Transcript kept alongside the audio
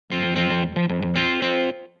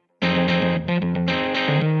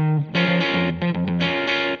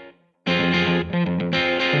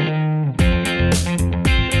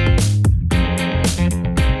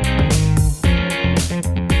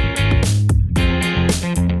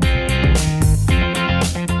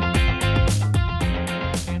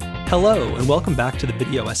Hello, and welcome back to the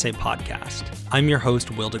Video Essay Podcast. I'm your host,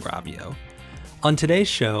 Will DeGravio. On today's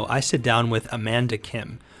show, I sit down with Amanda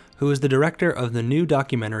Kim, who is the director of the new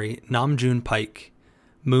documentary Namjoon Paik,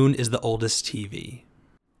 Moon is the Oldest TV.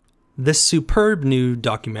 This superb new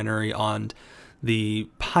documentary on the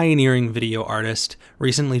pioneering video artist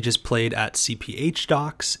recently just played at CPH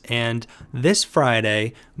Docs, and this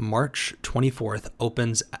Friday, March 24th,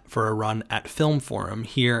 opens for a run at Film Forum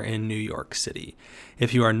here in New York City.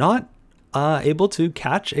 If you are not able to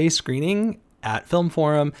catch a screening at Film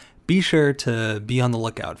Forum, be sure to be on the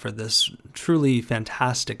lookout for this truly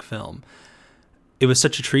fantastic film. It was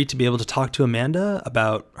such a treat to be able to talk to Amanda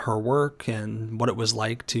about her work and what it was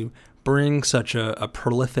like to bring such a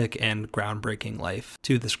prolific and groundbreaking life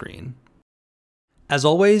to the screen. As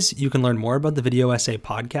always, you can learn more about the Video Essay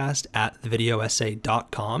Podcast at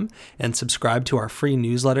thevideoessay.com and subscribe to our free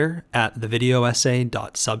newsletter at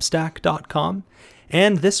thevideoessay.substack.com.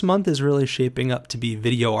 And this month is really shaping up to be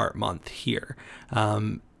Video Art Month here.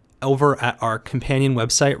 Over at our companion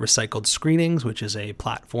website, Recycled Screenings, which is a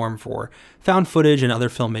platform for found footage and other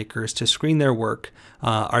filmmakers to screen their work,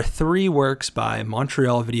 are 3 works by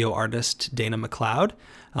Montreal video artist Dana McLeod.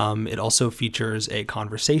 It also features a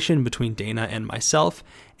conversation between Dana and myself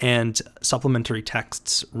and supplementary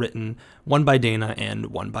texts written, one by Dana and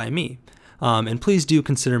one by me. And please do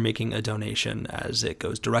consider making a donation as it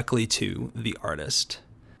goes directly to the artist.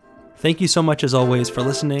 Thank you so much, as always, for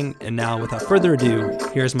listening. And now, without further ado,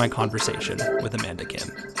 here's my conversation with Amanda Kim.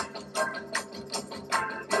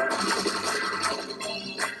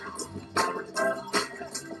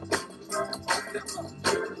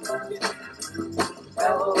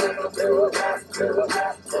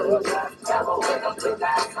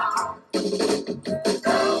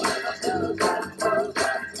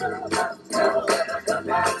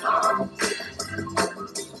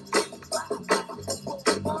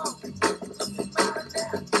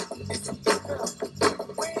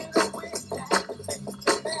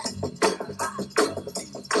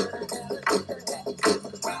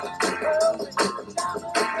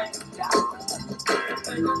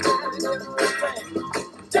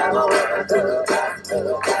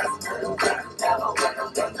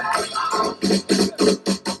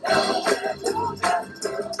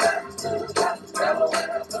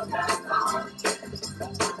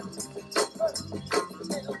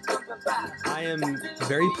 I am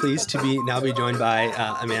very pleased to be joined by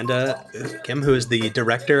Amanda Kim, who is the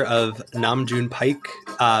director of Namjoon Paik,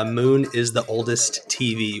 Moon is the Oldest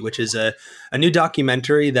TV, which is a new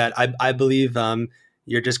documentary that I believe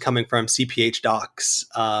you're just coming from CPH Docs,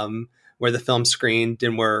 where the film screened,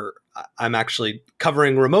 and where I'm actually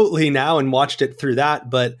covering remotely now and watched it through that.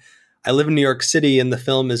 But I live in New York City, and the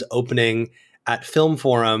film is opening at Film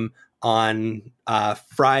Forum on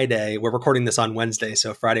Friday. We're recording this on Wednesday,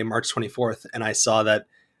 so Friday, March 24th. And I saw that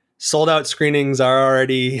sold out screenings are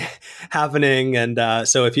already happening. And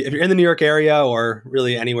so if you're in the New York area or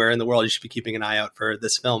really anywhere in the world, you should be keeping an eye out for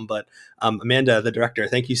this film. But Amanda, the director,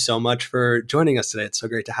 thank you so much for joining us today. It's so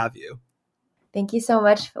great to have you. Thank you so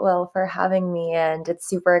much, Will, for having me. And it's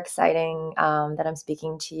super exciting that I'm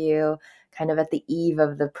speaking to you kind of at the eve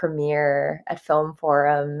of the premiere at Film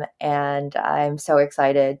Forum. And I'm so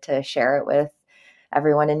excited to share it with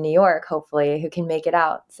everyone in New York, hopefully, who can make it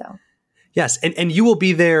out. So, yes. And you will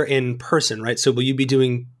be there in person, right? So will you be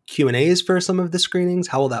doing Q&As for some of the screenings?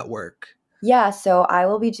 How will that work? Yeah, so I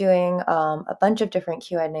will be doing a bunch of different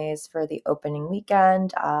Q&As for the opening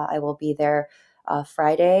weekend. I will be there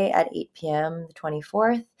Friday at 8 p.m. the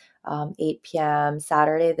 24th, 8 p.m.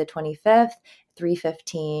 Saturday the 25th,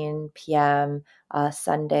 3:15 p.m.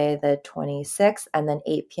 Sunday the 26th, and then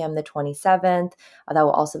 8 p.m. the 27th. That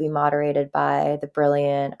will also be moderated by the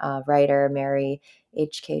brilliant writer Mary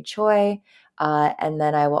H.K. Choi. And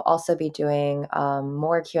then I will also be doing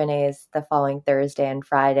more Q&As the following Thursday and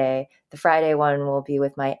Friday. The Friday one will be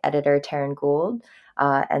with my editor, Taryn Gould,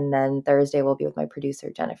 and then Thursday will be with my producer,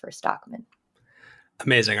 Jennifer Stockman.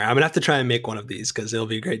 Amazing. I'm going to have to try and make one of these because it'll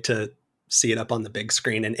be great to see it up on the big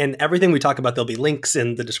screen. And everything we talk about, there'll be links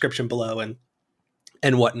in the description below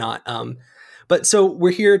and whatnot. But so we're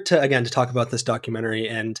here to talk about this documentary.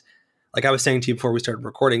 And like I was saying to you before we started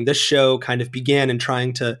recording, this show kind of began in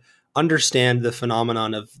trying to understand the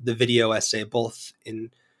phenomenon of the video essay, both in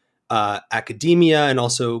academia and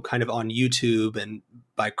also kind of on YouTube and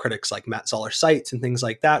by critics like Matt Zoller Seitz and things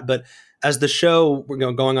like that. But as the show, we're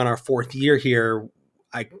going on our 4th year here,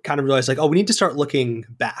 I kind of realized we need to start looking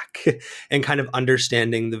back and kind of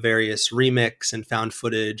understanding the various remix and found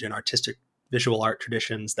footage and artistic visual art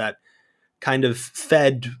traditions that kind of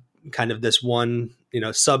fed kind of this one,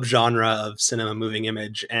 subgenre of cinema moving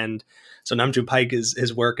image. And so Nam June Paik is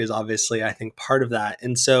his work is obviously, I think, part of that.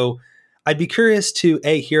 And so I'd be curious to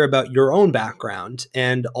hear about your own background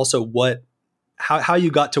and also how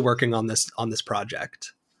you got to working on this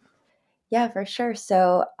project. Yeah, for sure.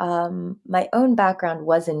 So, my own background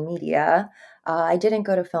was in media. I didn't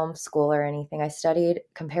go to film school or anything. I studied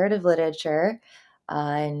comparative literature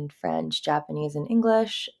in French, Japanese, and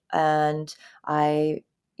English. And I,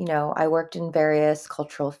 I worked in various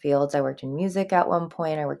cultural fields. I worked in music at one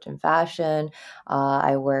point, I worked in fashion,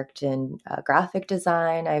 I worked in graphic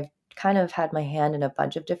design. I've kind of had my hand in a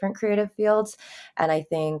bunch of different creative fields. And I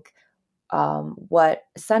think what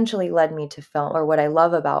essentially led me to film, or what I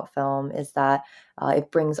love about film, is that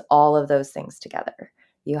it brings all of those things together.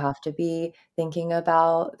 You have to be thinking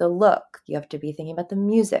about the look. You have to be thinking about the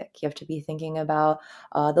music. You have to be thinking about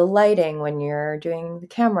the lighting when you're doing the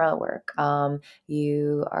camera work.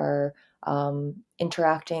 You are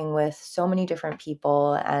interacting with so many different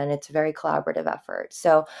people, and it's a very collaborative effort.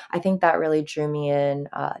 So I think that really drew me in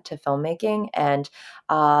to filmmaking, and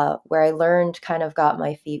where I learned, kind of got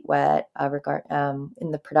my feet wet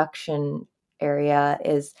in the production area,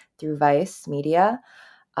 is through Vice Media.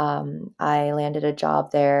 I landed a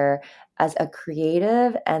job there as a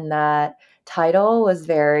creative, and that title was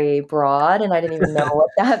very broad, and I didn't even know what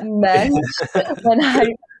that meant when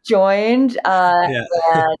I joined. Yeah.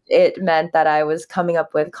 And it meant that I was coming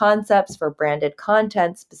up with concepts for branded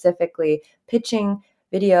content, specifically pitching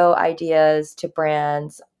video ideas to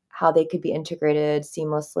brands, how they could be integrated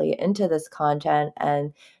seamlessly into this content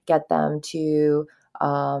and get them to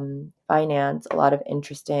finance a lot of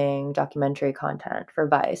interesting documentary content for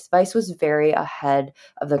Vice. Vice was very ahead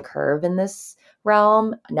of the curve in this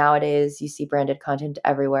realm. Nowadays, you see branded content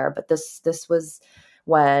everywhere, but this was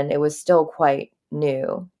when it was still quite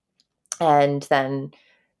new. And then,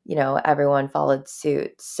 everyone followed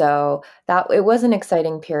suit. So that it was an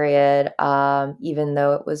exciting period. Even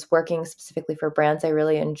though it was working specifically for brands, I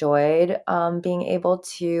really enjoyed being able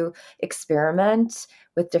to experiment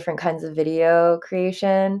with different kinds of video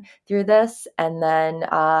creation through this. And then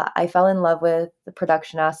I fell in love with the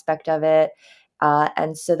production aspect of it.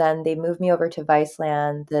 And so then they moved me over to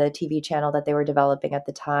Viceland, the TV channel that they were developing at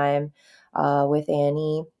the time, with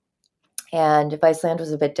Annie. And Viceland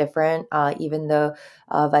was a bit different, even though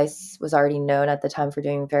Vice was already known at the time for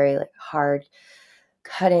doing very hard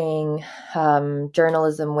cutting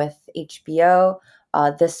journalism with HBO.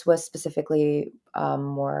 This was specifically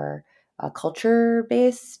more culture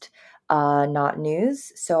based, not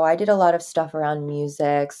news. So I did a lot of stuff around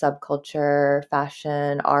music, subculture,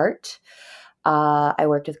 fashion, art. I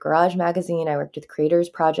worked with Garage Magazine. I worked with Creators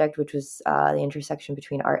Project, which was the intersection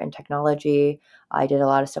between art and technology. I did a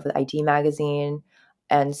lot of stuff with ID Magazine.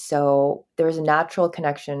 And so there was a natural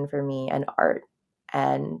connection for me and art.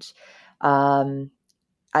 And um,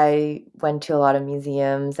 I went to a lot of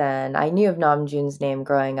museums, and I knew of Namjoon's name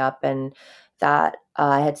growing up, and that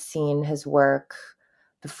I had seen his work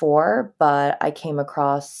before, but I came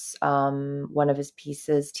across one of his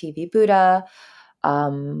pieces, TV Buddha,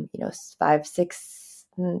 5, 6,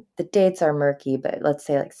 the dates are murky, but let's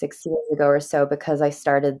say 6 years ago or so, because I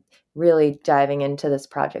started really diving into this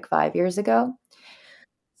project 5 years ago.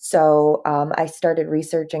 So I started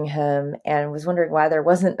researching him and was wondering why there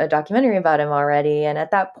wasn't a documentary about him already. And at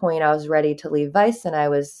that point, I was ready to leave Vice, and I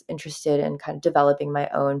was interested in kind of developing my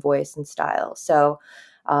own voice and style. So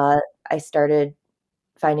uh, I started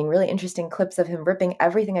finding really interesting clips of him ripping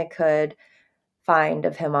everything I could find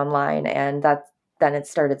of him online, and then it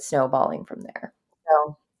started snowballing from there.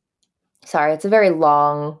 So sorry, it's a very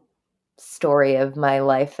long story of my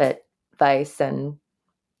life at Vice, and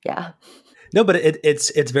yeah. No, but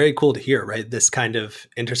it's very cool to hear, right? This kind of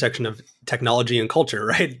intersection of technology and culture,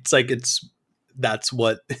 right? That's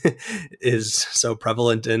what is so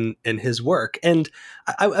prevalent in his work. And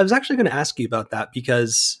I was actually going to ask you about that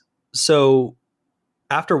because so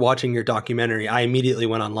after watching your documentary, I immediately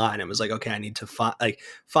went online and was like, okay, I need to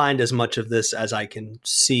find as much of this as I can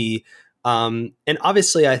see. And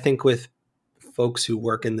obviously, I think with folks who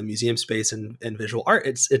work in the museum space and visual art,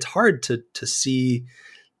 it's hard to see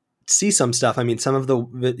some stuff. I mean, some of the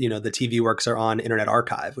TV works are on Internet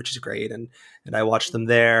Archive, which is great, and I watched them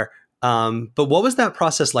there. But what was that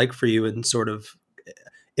process like for you in sort of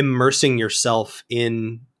immersing yourself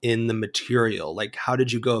in the material? Like, how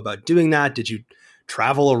did you go about doing that? Did you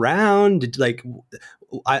travel around?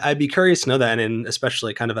 I'd be curious to know that, and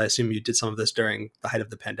especially kind of, I assume you did some of this during the height of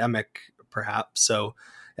the pandemic, perhaps. So,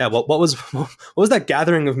 yeah, what was that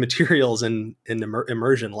gathering of materials and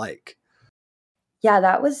immersion like? Yeah,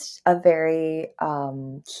 that was a very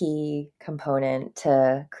key component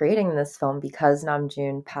to creating this film because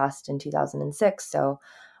Namjoon passed in 2006. So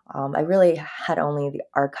I really had only the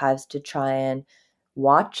archives to try and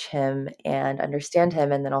watch him and understand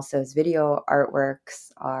him. And then also his video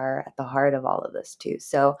artworks are at the heart of all of this too.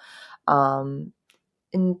 So um,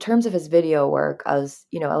 in terms of his video work, as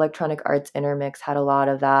you know, Electronic Arts Intermix had a lot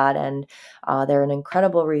of that, and they're an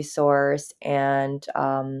incredible resource. And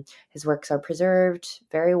his works are preserved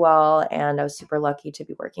very well, and I was super lucky to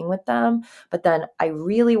be working with them. But then I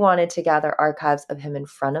really wanted to gather archives of him in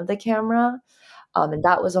front of the camera. And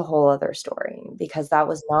that was a whole other story because that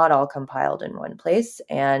was not all compiled in one place.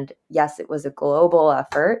 And yes, it was a global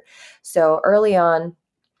effort. So early on,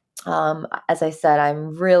 as I said,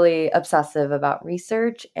 I'm really obsessive about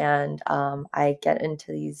research, and I get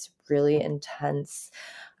into these really intense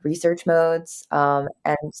research modes. And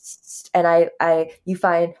you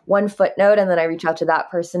find one footnote, and then I reach out to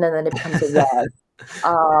that person, and then it becomes a web.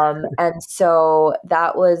 And so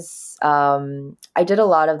that was, I did a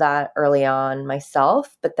lot of that early on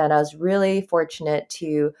myself, but then I was really fortunate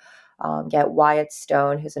to get Wyatt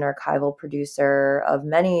Stone, who's an archival producer of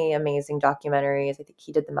many amazing documentaries. I think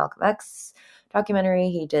he did the Malcolm X documentary,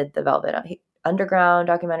 he did the Underground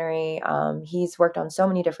documentary. He's worked on so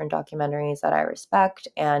many different documentaries that I respect,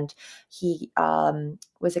 and he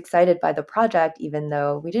was excited by the project, even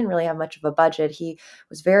though we didn't really have much of a budget. He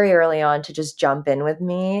was very early on to just jump in with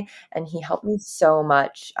me, and he helped me so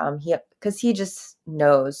much. Because he just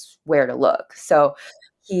knows where to look. So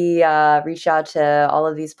he reached out to all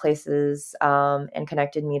of these places and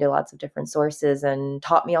connected me to lots of different sources and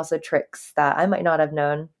taught me also tricks that I might not have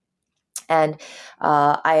known. And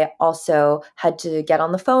I also had to get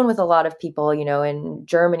on the phone with a lot of people, you know, in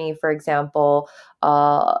Germany, for example,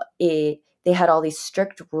 they had all these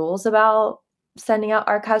strict rules about sending out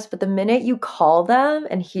archives. But the minute you call them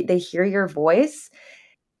and they hear your voice,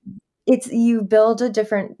 you build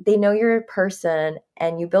they know you're a person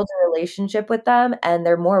and you build a relationship with them, and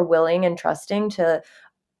they're more willing and trusting to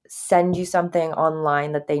send you something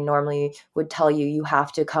online that they normally would tell you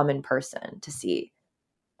have to come in person to see.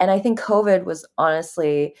 And I think COVID was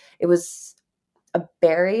honestly, it was a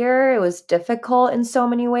barrier. It was difficult in so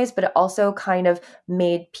many ways, but it also kind of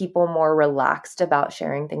made people more relaxed about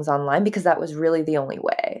sharing things online because that was really the only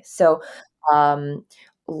way. So, a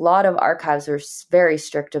lot of archives were very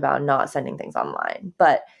strict about not sending things online.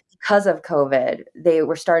 But because of COVID, they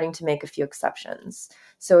were starting to make a few exceptions.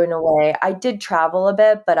 So, in a way, I did travel a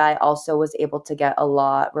bit, but I also was able to get a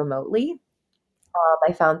lot remotely.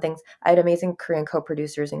 I found things. I had amazing Korean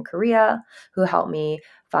co-producers in Korea who helped me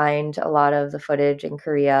find a lot of the footage in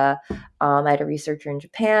Korea. I had a researcher in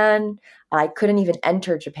Japan. I couldn't even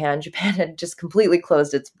enter Japan. Japan had just completely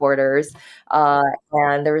closed its borders, uh,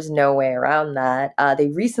 and there was no way around that. They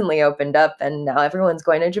recently opened up, and now everyone's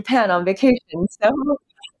going to Japan on vacation. So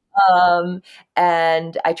um,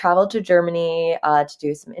 and I traveled to Germany to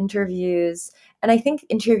do some interviews. And I think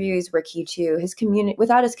interviews were key too. His community,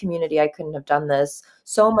 without his community, I couldn't have done this.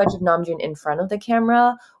 So much of Namjoon in front of the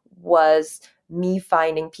camera was me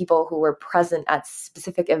finding people who were present at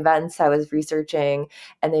specific events I was researching,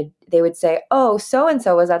 and they would say, "Oh, so and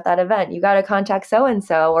so was at that event. You got to contact so and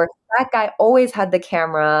so," or "That guy always had the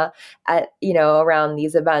camera at around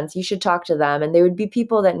these events. You should talk to them." And they would be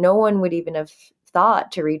people that no one would even have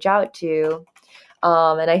thought to reach out to.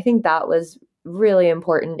 And I think that was really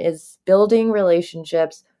important, is building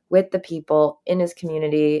relationships with the people in his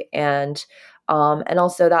community. And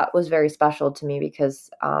also that was very special to me because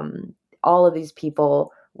all of these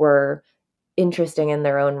people were interesting in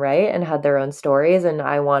their own right and had their own stories. And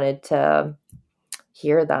I wanted to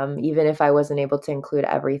hear them, even if I wasn't able to include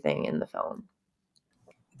everything in the film.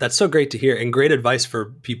 That's so great to hear, and great advice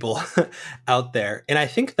for people out there. And I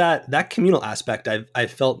think that communal aspect I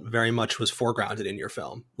felt very much was foregrounded in your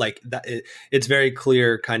film. Like that, it's very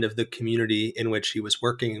clear kind of the community in which he was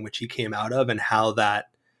working, in which he came out of, and how that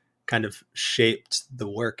kind of shaped the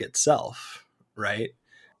work itself, right?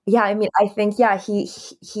 Yeah, I mean, I think he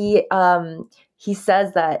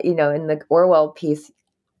says that, in the Orwell piece,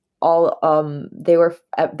 all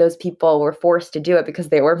those people were forced to do it because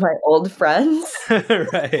they were my old friends. He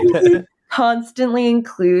Right. constantly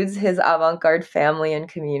includes his avant-garde family and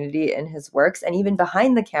community in his works, and even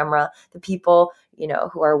behind the camera, the people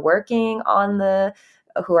who are working on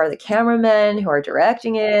who are the cameramen, who are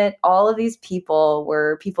directing it. All of these people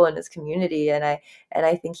were people in his community, and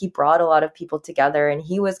I think he brought a lot of people together, and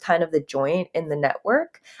he was kind of the joint in the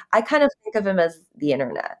network. I kind of think of him as the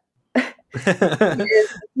internet.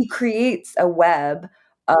 He creates a web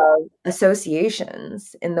of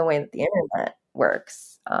associations in the way that the internet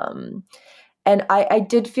works. And I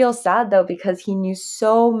did feel sad though, because he knew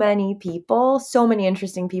so many people, so many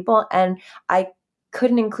interesting people, and I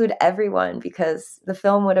couldn't include everyone because the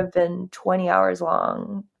film would have been 20 hours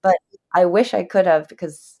long. But I wish I could have,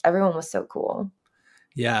 because everyone was so cool.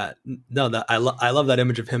 Yeah, no, that I love that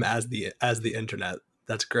image of him as the internet.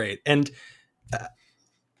 That's great. And uh,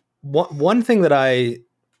 one thing that I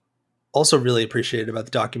also really appreciated about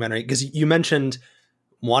the documentary, because you mentioned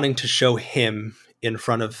wanting to show him in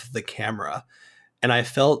front of the camera, and I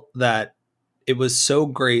felt that it was so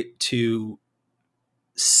great to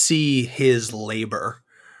see his labor,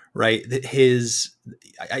 right? His,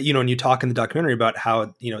 and you talk in the documentary about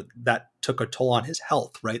how, that took a toll on his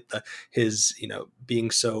health, right? His,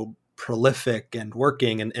 being so prolific and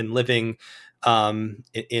working and living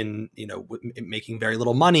in, making very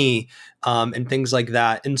little money and things like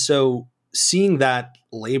that. And so seeing that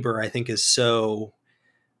labor, I think, is so,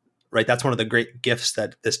 right. That's one of the great gifts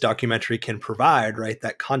that this documentary can provide, right?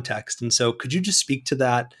 That context. And so could you just speak to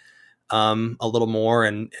that a little more,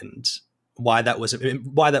 and why that was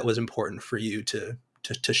important for you to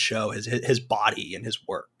show his body and his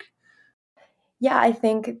work. Yeah, I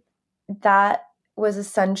think that was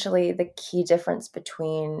essentially the key difference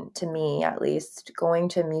between, to me at least, going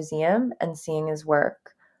to a museum and seeing his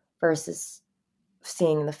work versus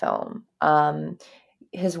seeing the film.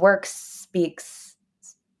 His work speaks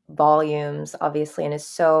volumes, obviously, and is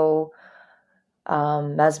so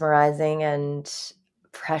mesmerizing and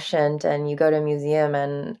prescient. And you go to a museum,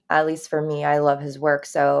 and at least for me, I love his work.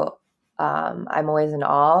 So I'm always in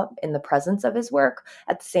awe in the presence of his work.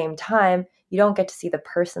 At the same time, you don't get to see the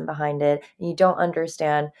person behind it, and you don't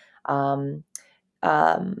understand um,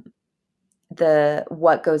 um, the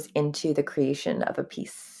what goes into the creation of a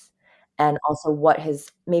piece, and also what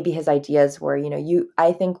his ideas were.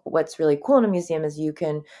 I think what's really cool in a museum is you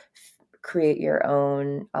can create your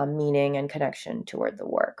own meaning and connection toward the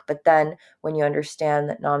work. But then when you understand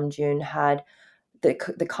that Namjoon had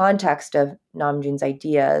the context of Namjoon's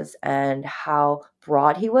ideas and how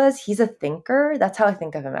broad he was, he's a thinker. That's how I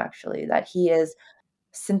think of him, actually, that he is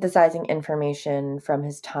synthesizing information from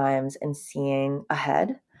his times and seeing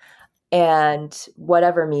ahead, and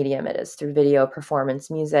whatever medium it is, through video,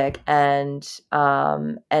 performance, music. And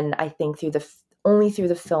I think only through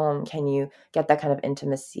the film can you get that kind of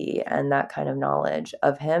intimacy and that kind of knowledge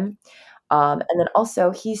of him. And then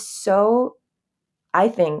also, I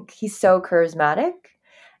think he's so charismatic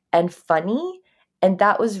and funny. And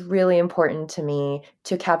that was really important to me,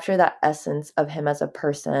 to capture that essence of him as a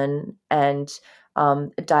person, and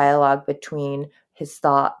a dialogue between his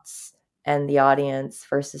thoughts and the audience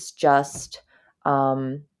versus just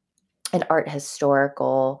um, an art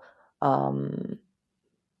historical um,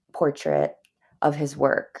 portrait of his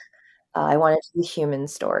work. I wanted to be a human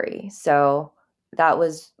story. So that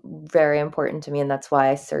was very important to me. And that's why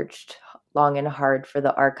I searched long and hard for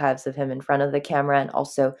the archives of him in front of the camera, and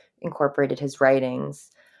also incorporated his writings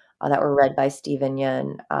that were read by Stephen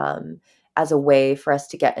Yun, as a way for us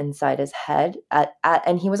to get inside his head.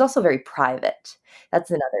 And he was also very private. That's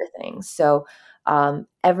another thing. So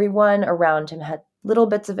everyone around him had little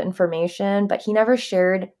bits of information, but he never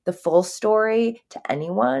shared the full story to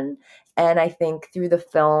anyone. And I think through the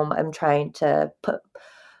film, I'm trying to put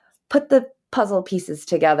the puzzle pieces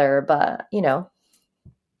together, but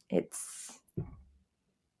it's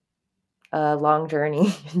a long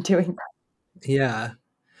journey in doing that. Yeah.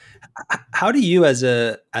 How do you, as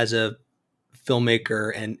a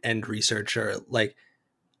filmmaker and researcher, like,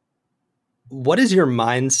 what is your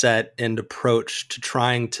mindset and approach to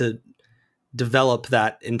trying to develop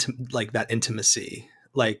that intimacy,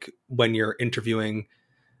 like when you're interviewing,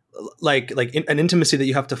 an intimacy that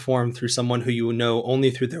you have to form through someone who you know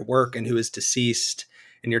only through their work and who is deceased,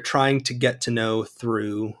 and you're trying to get to know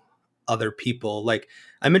through other people? Like,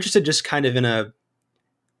 I'm interested just kind of in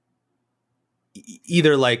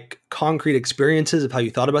either like concrete experiences of how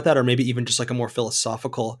you thought about that, or maybe even just like a more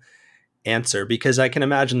philosophical answer, because I can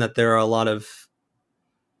imagine that there are a lot of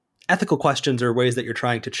ethical questions or ways that you're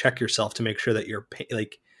trying to check yourself to make sure that you're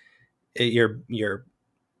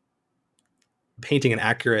painting an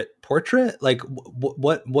accurate portrait. Like,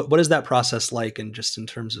 what is that process like, and just in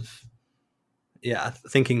terms of, yeah,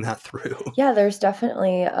 thinking that through? Yeah, there's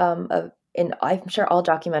definitely and I'm sure all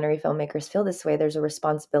documentary filmmakers feel this way. There's a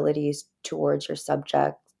responsibilities towards your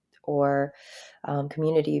subject or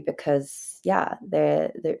community, because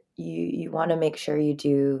you want to make sure you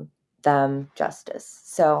do them justice.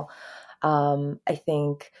 So I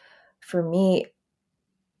think for me,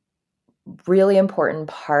 really important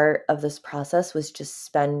part of this process was just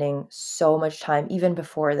spending so much time, even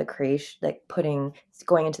before the creation, like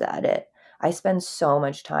going into the edit. I spend so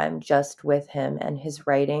much time just with him and his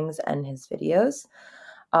writings and his videos.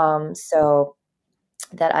 So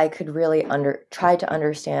that I could really try to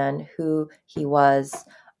understand who he was,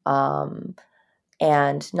 um,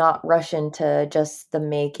 and not rush into just the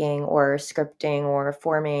making or scripting or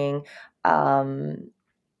forming um,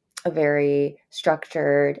 a very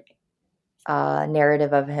structured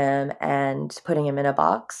narrative of him and putting him in a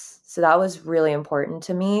box. So that was really important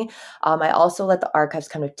to me. I also let the archives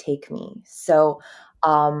kind of take me. So,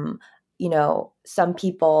 um, some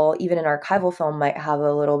people, even in archival film, might have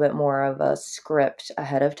a little bit more of a script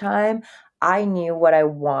ahead of time. I knew what I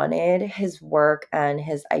wanted his work and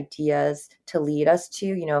his ideas to lead us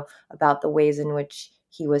to, about the ways in which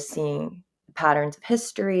he was seeing patterns of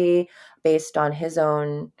history based on his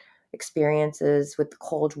own experiences with the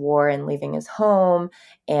Cold War and leaving his home,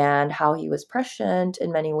 and how he was prescient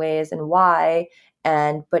in many ways and why.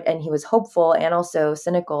 And he was hopeful and also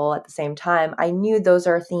cynical at the same time. I knew those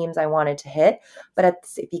are themes I wanted to hit, but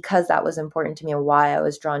because that was important to me and why I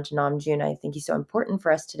was drawn to Namjoon, I think he's so important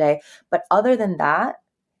for us today. But other than that,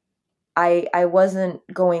 I wasn't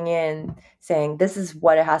going in saying this is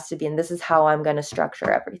what it has to be and this is how I'm going to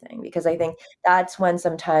structure everything, because I think that's when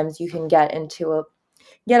sometimes you can get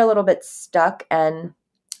a little bit stuck and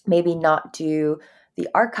maybe not do the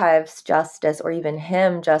archives justice or even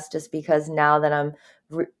him justice, because now that I'm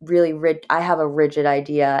really I have a rigid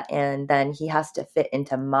idea and then he has to fit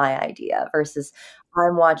into my idea, versus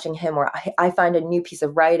I'm watching him where I find a new piece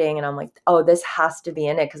of writing and I'm like, oh, this has to be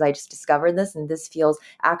in it because I just discovered this and this feels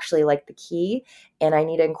actually like the key and I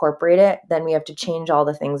need to incorporate it. Then we have to change all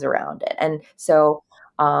the things around it. And so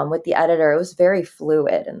with the editor, it was very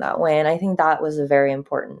fluid in that way. And I think that was a very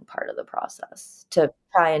important part of the process, to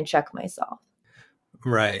try and check myself.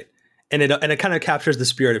 Right. And it kind of captures the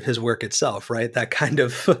spirit of his work itself, right? That kind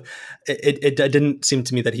of it didn't seem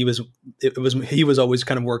to me that he was always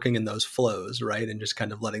kind of working in those flows, right? And just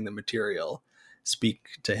kind of letting the material speak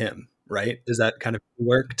to him, right? Is that kind of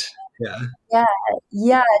worked? Yeah. Yeah,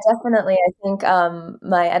 yeah, definitely. I think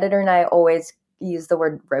my editor and I always use the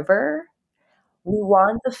word river. We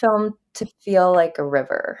want the film to feel like a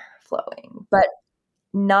river flowing, but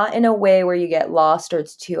not in a way where you get lost or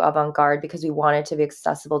it's too avant-garde, because we want it to be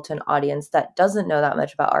accessible to an audience that doesn't know that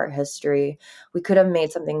much about art history. We could have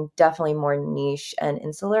made something definitely more niche and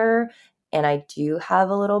insular. And I do have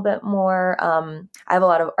a little bit more. I have a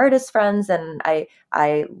lot of artist friends, and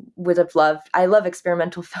I would have loved. I love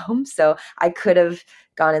experimental film, so I could have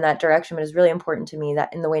gone in that direction. But it's really important to me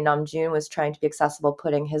that in the way Namjoon was trying to be accessible,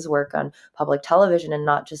 putting his work on public television and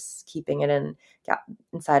not just keeping it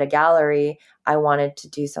inside a gallery, I wanted to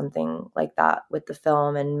do something like that with the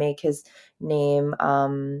film and make his name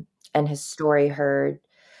and his story heard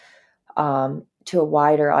to a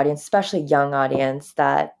wider audience, especially young audience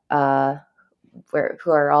that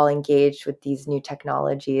who are all engaged with these new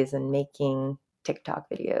technologies and making TikTok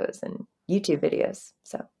videos and YouTube videos.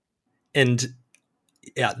 So, And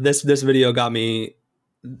yeah, this video got me.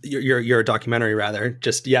 Your documentary, rather,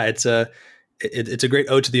 just yeah, it's a great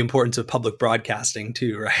ode to the importance of public broadcasting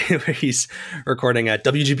too, right? Where he's recording at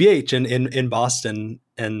WGBH in Boston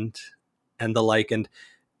and the like. And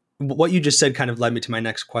what you just said kind of led me to my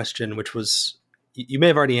next question, which was, you may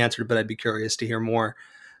have already answered, but I'd be curious to hear more.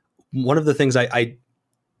 One of the things I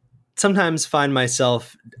sometimes find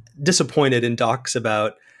myself disappointed in docs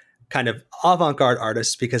about kind of avant-garde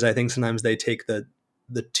artists, because I think sometimes they take the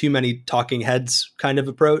too many talking heads kind of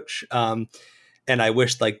approach. And I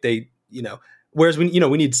wish like they, whereas we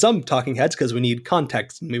need some talking heads because we need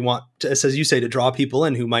context and we want to, as you say, to draw people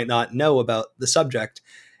in who might not know about the subject.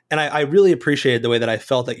 And I really appreciated the way that I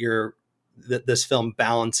felt that this film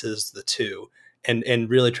balances the two and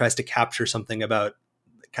really tries to capture something about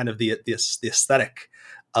kind of the aesthetic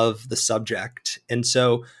of the subject. And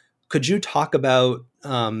so could you talk about,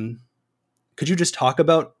 could you just talk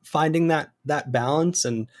about finding that balance?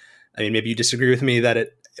 And I mean, maybe you disagree with me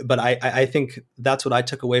but I think that's what I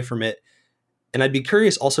took away from it. And I'd be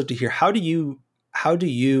curious also to hear, how do you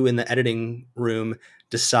in the editing room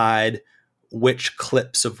decide which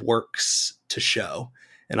clips of works to show?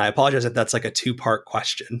 And I apologize if that's like a 2-part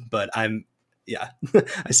question, but I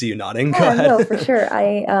see you nodding. Go ahead. No, for sure.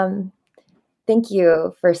 Thank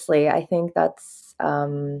you. Firstly, I think that's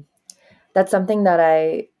something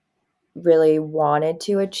that really wanted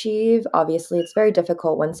to achieve. Obviously, it's very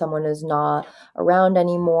difficult when someone is not around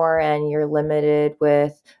anymore and you're limited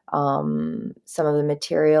with some of the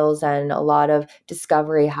materials, and a lot of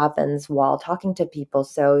discovery happens while talking to people.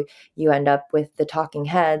 So you end up with the talking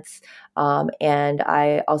heads. And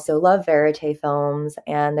I also love verite films,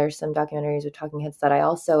 and there's some documentaries with talking heads that I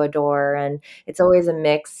also adore. And it's always a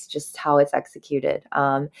mix, just how it's executed.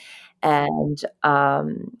 And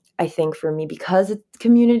I think for me, because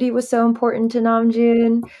community was so important to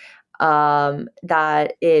Namjoon,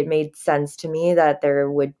 that it made sense to me that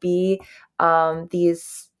there would be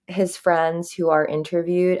these his friends who are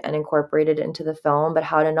interviewed and incorporated into the film, but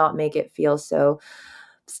how to not make it feel so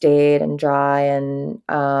staid and dry. And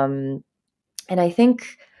I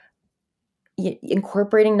think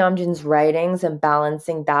incorporating Namjoon's writings and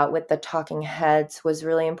balancing that with the talking heads was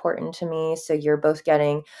really important to me. So you're both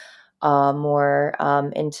getting more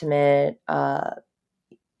intimate,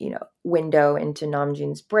 window into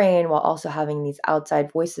Namjoon's brain, while also having these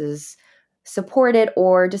outside voices support it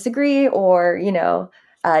or disagree, or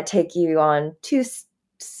take you on two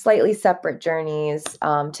slightly separate journeys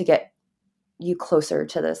to get you closer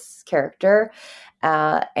to this character.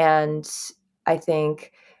 And I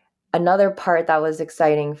think another part that was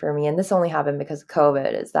exciting for me, and this only happened because of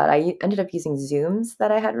COVID, is that I ended up using Zooms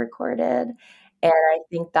that I had recorded. And I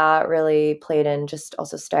think that really played in, just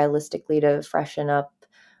also stylistically, to freshen up,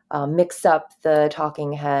 mix up the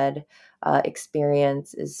talking head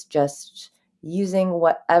experience, is just using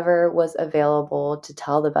whatever was available to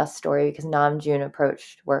tell the best story, because Namjoon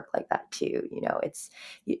approached work like that too. He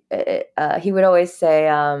would always say,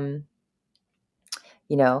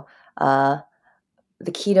 you know, uh,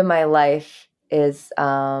 the key to my life is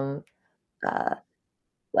uh,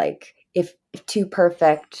 like, if too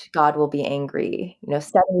perfect, God will be angry.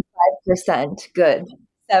 75% good,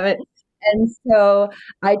 seven. And so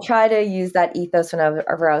I try to use that ethos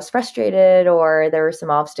whenever I was frustrated or there were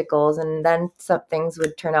some obstacles, and then some things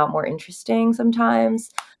would turn out more interesting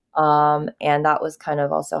sometimes. And that was kind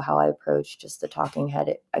of also how I approached just the talking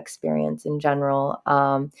head experience in general,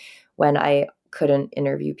 when I couldn't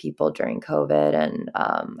interview people during COVID. And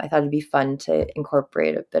I thought it'd be fun to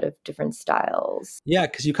incorporate a bit of different styles. Yeah,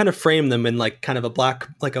 because you kind of frame them in like kind of a black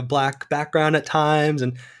background at times,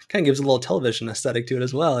 and kind of gives a little television aesthetic to it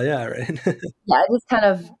as well. Yeah, right. Yeah, I just kind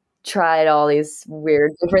of tried all these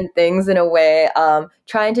weird different things in a way,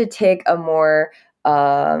 trying to take a more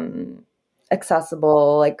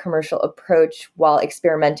accessible, like commercial approach while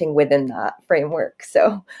experimenting within that framework.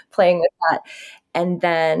 So playing with that. And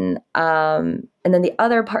then the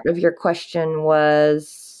other part of your question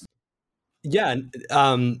was, Yeah.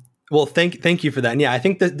 Well, thank you for that. And yeah, I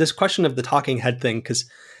think that this question of the talking head thing, because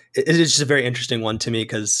it is just a very interesting one to me.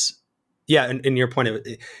 Because yeah, in your point of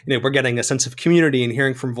it, we're getting a sense of community and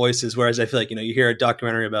hearing from voices, whereas I feel like you hear a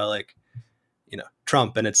documentary about like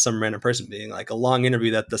Trump, and it's some random person being like a long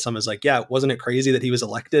interview that the sum is like, yeah, wasn't it crazy that he was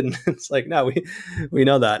elected? And it's like, no, we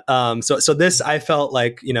know that. So this, I felt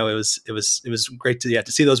like it was great to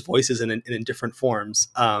see those voices in different forms.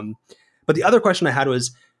 But the other question I had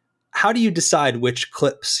was, how do you decide which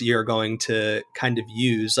clips you're going to kind of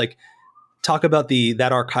use? Like, talk about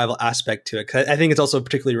that archival aspect to it. 'Cause I think it's also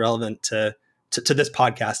particularly relevant to this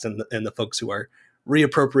podcast and the folks who are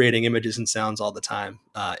reappropriating images and sounds all the time,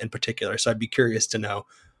 in particular. So I'd be curious to know.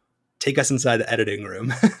 Take us inside the editing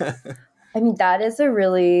room. I mean, that is a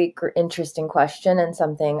really interesting question, and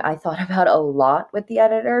something I thought about a lot with the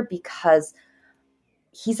editor, because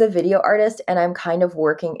he's a video artist and I'm kind of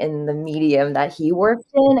working in the medium that he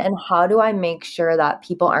worked in. And how do I make sure that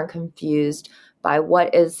people aren't confused by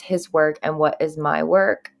what is his work and what is my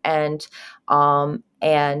work, and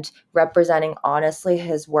representing honestly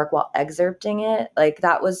his work while excerpting it? Like,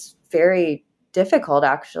 that was very difficult,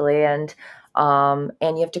 actually. And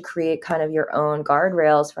you have to create kind of your own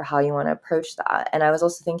guardrails for how you want to approach that. And I was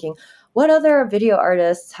also thinking, what other video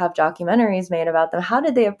artists have documentaries made about them? How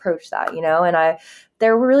did they approach that? And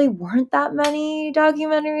there really weren't that many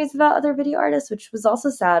documentaries about other video artists, which was also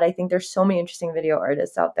sad. I think there's so many interesting video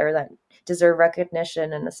artists out there that deserve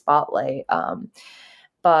recognition and a spotlight.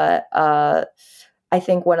 But I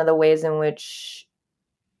think one of the ways in which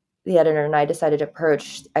the editor and I decided to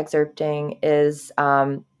approach excerpting is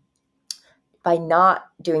by not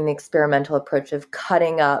doing the experimental approach of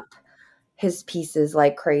cutting up his pieces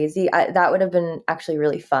like crazy. That would have been actually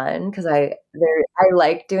really fun, because I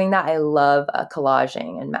like doing that. I love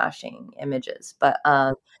collaging and mashing images, but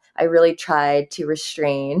I really tried to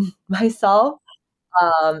restrain myself,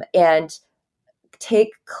 and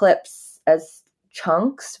take clips as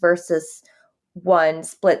chunks versus one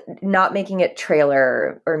split, not making it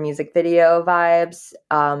trailer or music video vibes,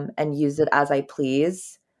 and use it as I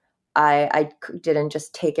please. I didn't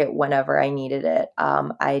just take it whenever I needed it.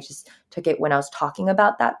 I just took it when I was talking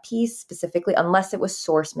about that piece specifically, unless it was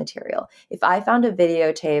source material. If I found a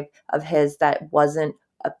videotape of his that wasn't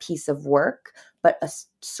a piece of work, but a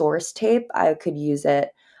source tape, I could use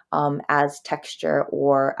it as texture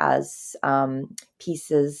or as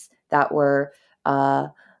pieces that were uh,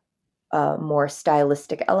 more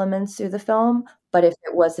stylistic elements through the film. But if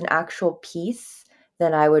it was an actual piece,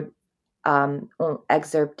 then I would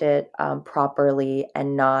excerpt it properly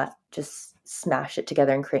and not just smash it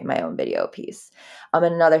together and create my own video piece. And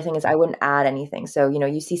another thing is I wouldn't add anything. So,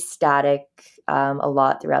 you see static a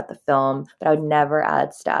lot throughout the film, but I would never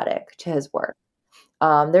add static to his work.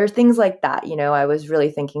 There's things like that, I was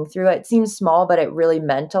really thinking through it. It seems small, but it really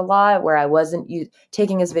meant a lot where I wasn't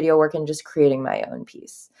taking his video work and just creating my own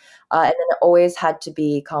piece. And then it always had to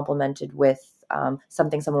be complemented with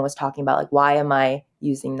something someone was talking about, like, why am I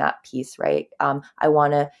using that piece, right? I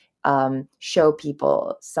want to show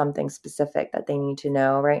people something specific that they need to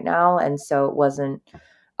know right now. And so it wasn't,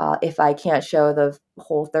 if I can't show the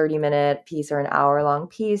whole 30-minute piece or an hour-long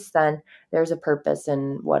piece, then there's a purpose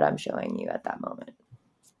in what I'm showing you at that moment.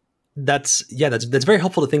 That's very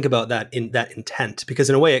helpful to think about that in that intent, because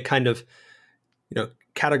in a way it kind of,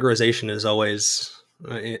 categorization is always,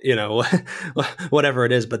 whatever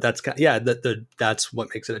it is, but that's what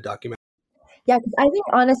makes it a documentary. Yeah, because I think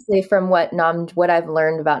honestly, from what I've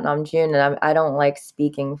learned about Namjoon, and I don't like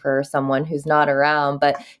speaking for someone who's not around,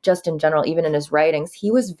 but just in general, even in his writings,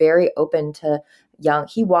 he was very open to young.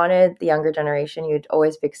 He wanted the younger generation. He would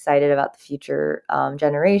always be excited about the future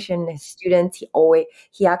generation, his students.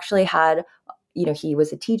 He actually had, he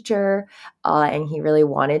was a teacher, and he really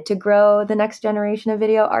wanted to grow the next generation of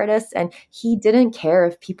video artists. And he didn't care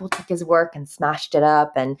if people took his work and smashed it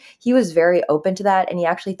up. And he was very open to that. And he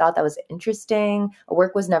actually thought that was interesting. A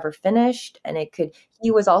work was never finished, and he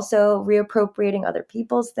was also reappropriating other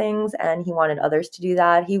people's things, and he wanted others to do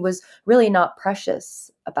that. He was really not precious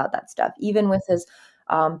about that stuff. Even with his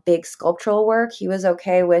big sculptural work, he was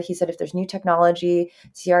okay with, he said, if there's new technology,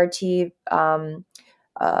 CRT,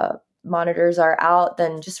 monitors are out,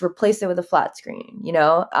 then just replace it with a flat screen,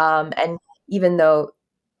 and even though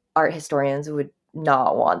art historians would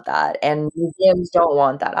not want that, and museums don't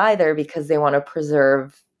want that either because they want to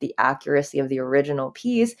preserve the accuracy of the original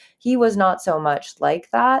piece, he was not so much like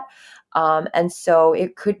that. And so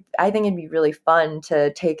I think it'd be really fun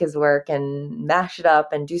to take his work and mash it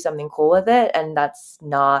up and do something cool with it. And that's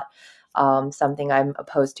not something I'm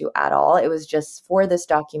opposed to at all. It was just for this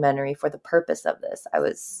documentary, for the purpose of this, I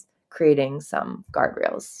was creating some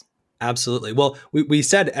guardrails. Absolutely. Well, we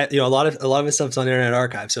said, a lot of his stuff's on Internet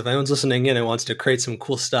Archive. So if anyone's listening in and wants to create some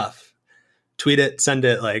cool stuff, tweet it, send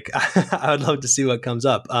it. Like, I would love to see what comes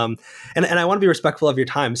up. And I want to be respectful of your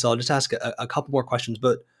time, so I'll just ask a couple more questions.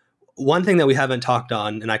 But one thing that we haven't talked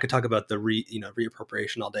on, and I could talk about the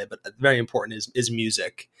reappropriation all day, but very important is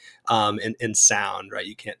music, and sound. Right?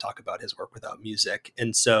 You can't talk about his work without music.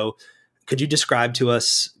 And so, could you describe to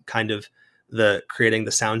us kind of the creating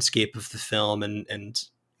the soundscape of the film and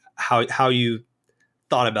how you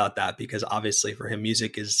thought about that? Because obviously for him,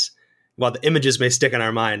 music is, while the images may stick in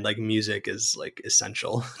our mind, like, music is like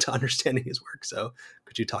essential to understanding his work. So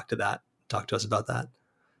could you talk to us about that?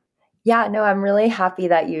 Yeah, no, I'm really happy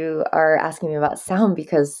that you are asking me about sound,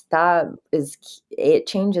 because it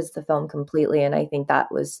changes the film completely. And I think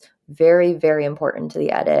that was very, very important to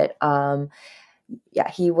the edit.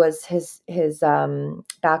 Yeah, he was his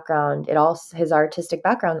background, his artistic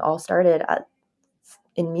background all started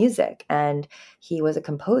in music, and he was a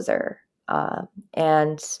composer.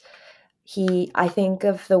 And I think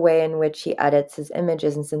of the way in which he edits his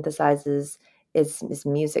images and synthesizes is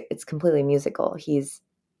music. It's completely musical. He's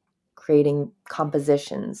creating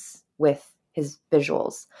compositions with his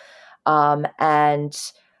visuals. And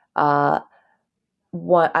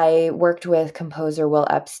what I worked with composer Will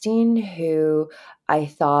Epstein, who I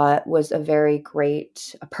thought was a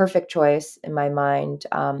perfect choice in my mind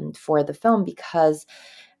for the film, because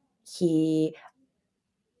he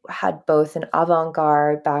had both an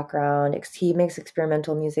avant-garde background. He makes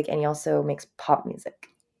experimental music, and he also makes pop music.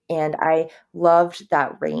 And I loved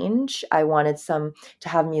that range. I wanted to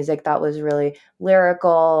have music that was really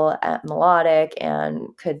lyrical and melodic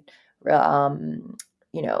and could,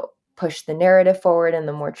 push the narrative forward in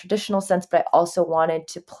the more traditional sense. But I also wanted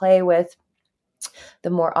to play with the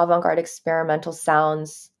more avant-garde experimental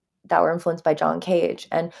sounds that were influenced by John Cage.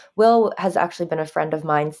 And Will has actually been a friend of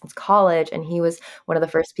mine since college, and he was one of the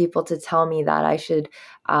first people to tell me that I should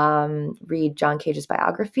read John Cage's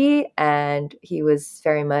biography. And he was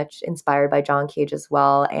very much inspired by John Cage as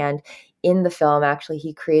well. And in the film, actually,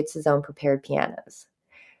 he creates his own prepared pianos.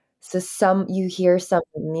 So you hear some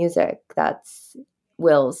music that's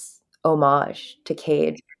Will's homage to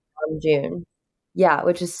Cage from June. Yeah,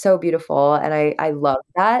 which is so beautiful, and I love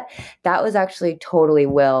that. That was actually totally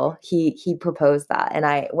Will. He proposed that, and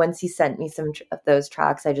I once he sent me some of those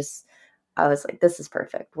tracks, I was like, "This is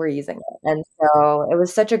perfect. We're using it." And so it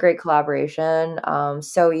was such a great collaboration,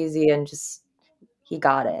 so easy and just he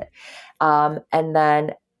got it. And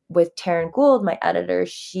then with Taryn Gould, my editor,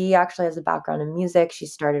 she actually has a background in music. She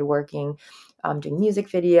started working doing music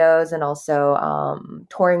videos and also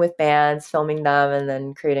touring with bands, filming them, and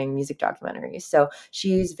then creating music documentaries. So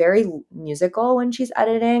she's very musical when she's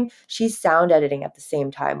editing. She's sound editing at the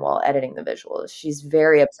same time while editing the visuals. She's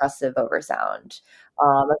very obsessive over sound.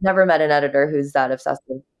 I've never met an editor who's that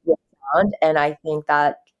obsessive with sound, and I think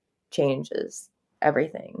that changes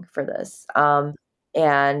everything for this.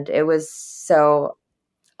 And it was so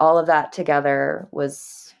all of that together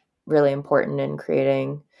was really important in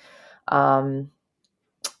creating um,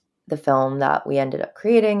 the film that we ended up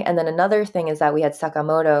creating. And then another thing is that we had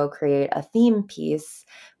Sakamoto create a theme piece,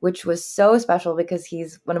 which was so special because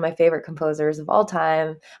he's one of my favorite composers of all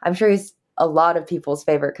time. I'm sure he's a lot of people's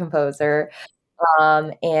favorite composer.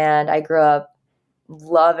 And I grew up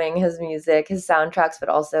loving his music, his soundtracks, but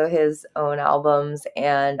also his own albums.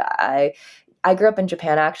 And I grew up in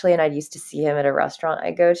Japan actually, and I used to see him at a restaurant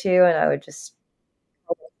I go to, and I would just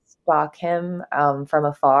stalk him from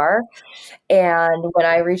afar. And when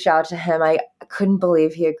I reached out to him, I couldn't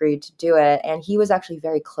believe he agreed to do it. And he was actually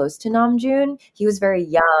very close to Namjoon. He was very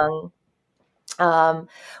young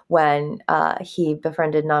when he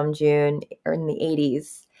befriended Namjoon in the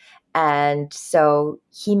 80s. And so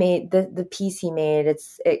he made the piece he made,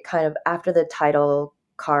 it kind of after the title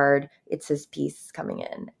card, it's his piece coming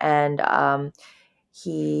in. And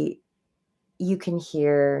he you can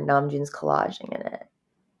hear Namjoon's collaging in it.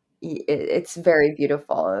 It's very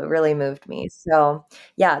beautiful. It really moved me. So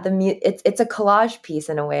yeah, it's a collage piece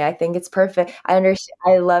in a way. I think it's perfect. I understand.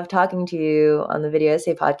 I love talking to you on the video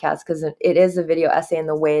essay podcast because it is a video essay in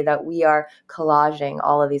the way that we are collaging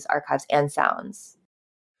all of these archives and sounds.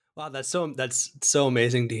 Wow, that's so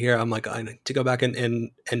amazing to hear. I'm like, I need to go back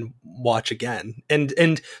and watch again.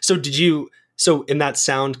 And so so in that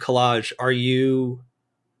sound collage, are you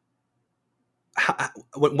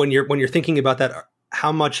when you're thinking about that,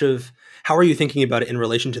 how are you thinking about it in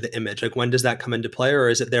relation to the image? Like when does that come into play, or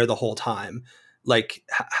is it there the whole time? Like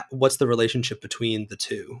what's the relationship between the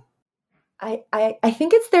two? I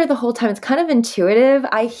think it's there the whole time. It's kind of intuitive.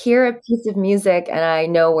 I hear a piece of music and I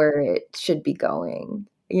know where it should be going,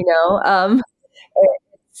 you know?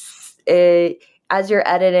 As you're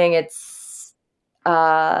editing,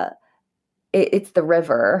 uh, it's the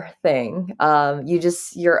river thing.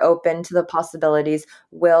 You're open to the possibilities.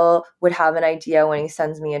 Will would have an idea when he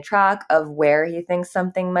sends me a track of where he thinks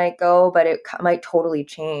something might go, but it might totally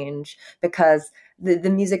change because the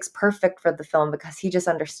music's perfect for the film because he just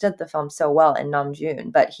understood the film so well in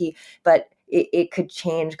Namjoon. But it could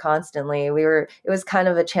change constantly. It was kind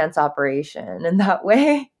of a chance operation in that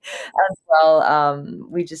way as well.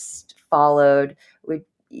 We just followed. We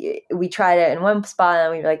tried it in one spot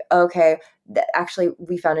and we were like, okay, actually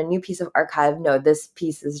we found a new piece of archive. No, this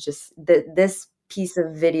piece is just this piece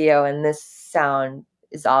of video and this sound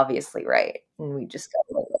is obviously right, and we just go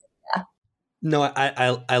with it. Yeah. No,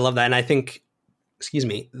 I love that, and I think, excuse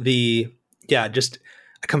me, just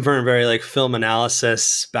I come from a very like film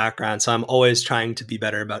analysis background, so I'm always trying to be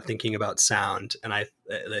better about thinking about sound. And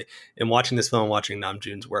in watching this film, watching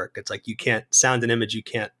Namjoon's work, it's like you can't sound and image, you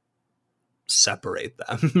can't separate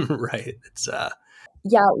them, right? It's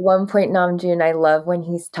Yeah, at one point Namjoon, I love when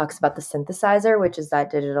he talks about the synthesizer, which is that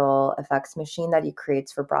digital effects machine that he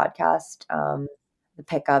creates for broadcast, the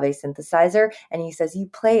Pekabe synthesizer, and he says you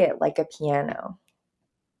play it like a piano.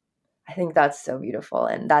 I think that's so beautiful,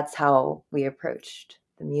 and that's how we approached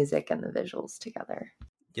the music and the visuals together.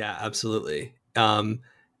 Yeah, absolutely. And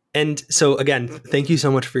so again, thank you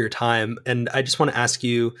so much for your time. And I just want to ask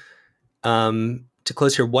you, to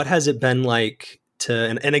close here, what has it been like to,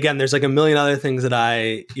 and again, there's like a million other things that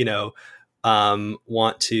I,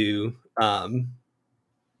 want to,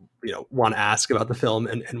 want to ask about the film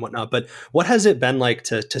and whatnot, but what has it been like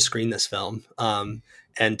to screen this film?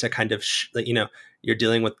 And to kind of, you're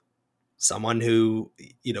dealing with someone who,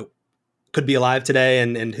 could be alive today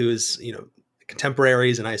and who is,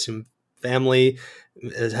 contemporaries and I assume family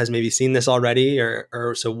has maybe seen this already,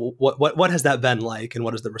 or so what has that been like, and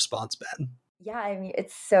what has the response been? Yeah, I mean,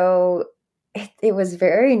 it was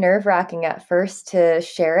very nerve-wracking at first to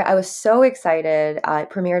share it. I was so excited. It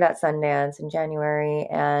premiered at Sundance in January,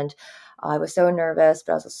 and I was so nervous,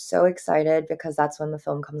 but I was so excited because that's when the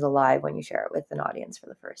film comes alive, when you share it with an audience for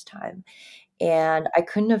the first time. And I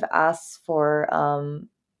couldn't have asked for um,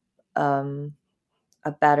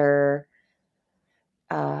 a better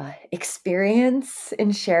experience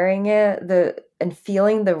in sharing it, the and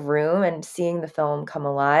feeling the room and seeing the film come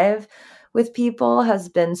alive with people has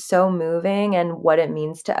been so moving, and what it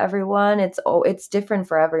means to everyone. It's different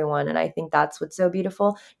for everyone, and I think that's what's so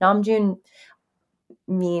beautiful. Namjoon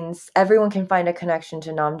means everyone can find a connection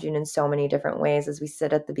to Namjoon in so many different ways. As we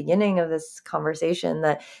said at the beginning of this conversation,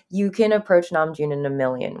 that you can approach Namjoon in a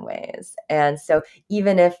million ways. And so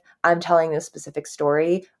even if I'm telling this specific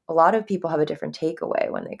story, a lot of people have a different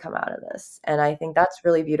takeaway when they come out of this. And I think that's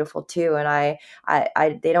really beautiful too. And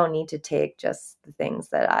they don't need to take just the things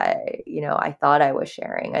that I thought I was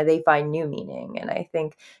sharing. They find new meaning. And I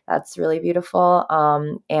think that's really beautiful.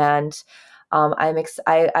 I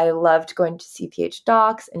loved going to CPH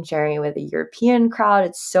Docs and sharing it with a European crowd.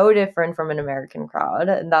 It's so different from an American crowd,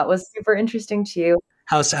 and that was super interesting too.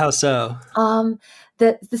 How so?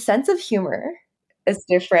 The sense of humor is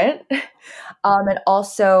different, and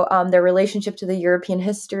also their relationship to the European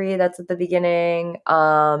history that's at the beginning,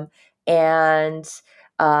 and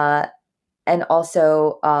uh, and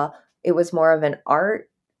also it was more of an art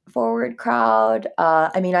forward crowd.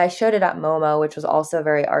 I mean, I showed it at MoMA, which was also a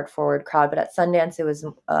very art forward crowd, but at Sundance it was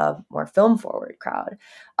a more film forward crowd.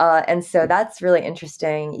 And so that's really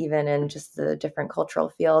interesting, even in just the different cultural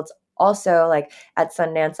fields. Also, like at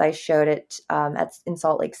Sundance, I showed it in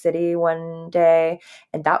Salt Lake City one day,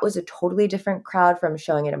 and that was a totally different crowd from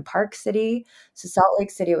showing it in Park City. So Salt Lake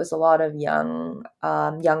City, it was a lot of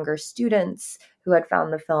younger students who had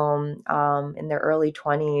found the film in their early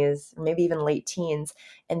 20s, maybe even late teens.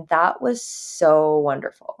 And that was so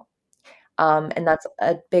wonderful. And that's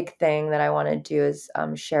a big thing that I want to do, is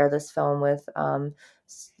share this film with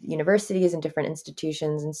universities and different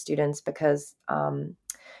institutions and students, because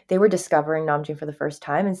they were discovering Namjoon for the first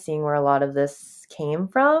time and seeing where a lot of this came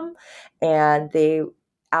from. And they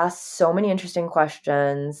asked so many interesting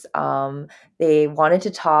questions. They wanted to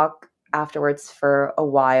talk afterwards for a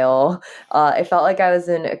while. It felt like I was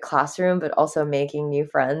in a classroom, but also making new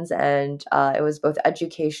friends. And it was both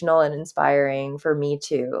educational and inspiring for me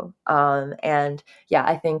too. And yeah,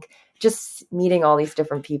 I think just meeting all these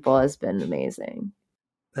different people has been amazing.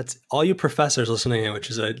 That's all you professors listening in, which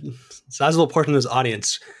is a sizable portion of this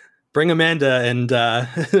audience. Bring Amanda and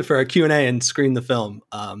for a Q&A and screen the film.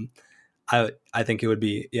 I think it would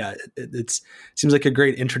be, yeah, it seems like a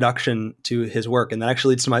great introduction to his work. And that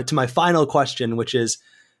actually leads to my final question, which is,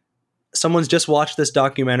 someone's just watched this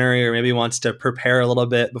documentary or maybe wants to prepare a little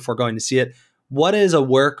bit before going to see it. What is a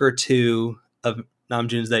work or two of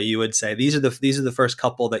Namjoon's that you would say these are the first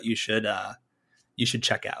couple that you should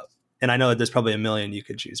check out? And I know that there's probably a million you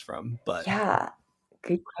could choose from, but Yeah,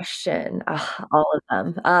 good question. All of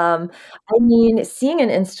them. I mean, seeing an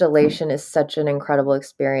installation is such an incredible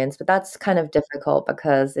experience, but that's kind of difficult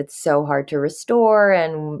because it's so hard to restore,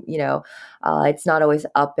 and it's not always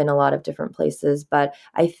up in a lot of different places. But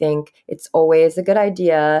I think it's always a good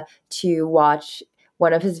idea to watch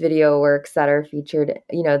one of his video works that are featured.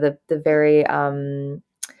 The very um,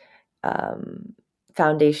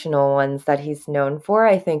 foundational ones that he's known for,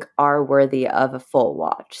 I think, are worthy of a full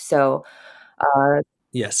watch. So. Uh,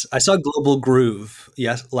 yes, I saw Global Groove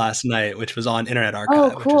last night, which was on Internet Oh,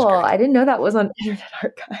 Archive, which was cool. great. I didn't know that was on Internet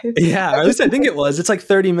Archive. Yeah, or at least I think it was. It's like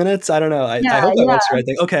 30 minutes. I don't know. I Yeah, hope that yeah, works the right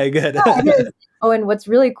thing. Okay, good. yeah, it is. Oh, and what's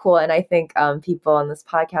really cool, and I think people on this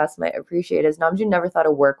podcast might appreciate, is Namjoon never thought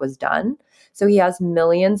a work was done. So he has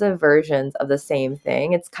millions of versions of the same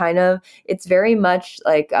thing. It's very much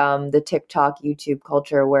like the TikTok, YouTube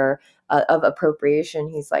culture where of appropriation.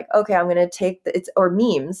 He's like, okay, I'm going to take or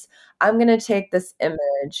memes. I'm going to take this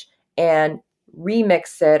image and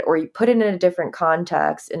remix it, or you put it in a different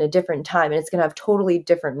context in a different time, and it's going to have totally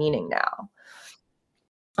different meaning now.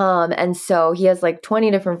 And so he has like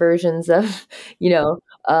 20 different versions of, Good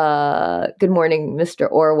Morning,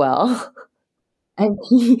 Mr. Orwell. And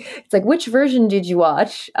it's like, which version did you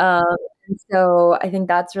watch? And so I think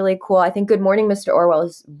that's really cool. I think Good Morning, Mr. Orwell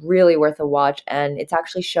is really worth a watch, and it's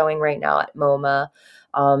actually showing right now at MoMA.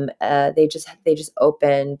 They just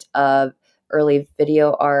opened a early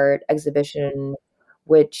video art exhibition,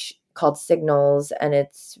 which called Signals, and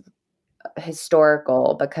it's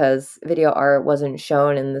historical because video art wasn't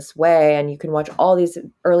shown in this way. And you can watch all these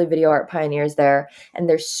early video art pioneers there. And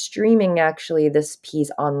they're streaming actually this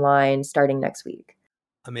piece online starting next week.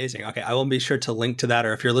 Amazing. Okay, I will be sure to link to that,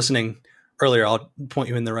 or if you're listening earlier, I'll point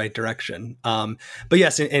you in the right direction. But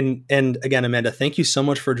yes, and again, Amanda, thank you so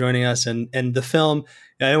much for joining us. And the film,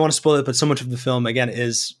 I don't want to spoil it, but so much of the film again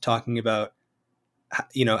is talking about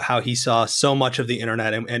how he saw so much of the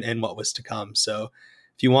internet and what was to come. So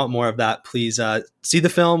if you want more of that, please see the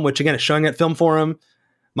film, which again is showing at Film Forum,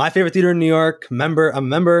 my favorite theater in New York. I'm a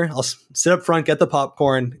member. I'll sit up front, get the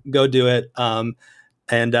popcorn, go do it.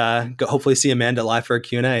 And go hopefully see Amanda live for a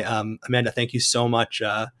Q&A. Amanda, thank you so much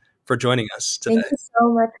for joining us today. Thank you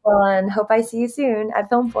so much, Will, and hope I see you soon at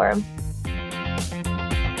Film Forum.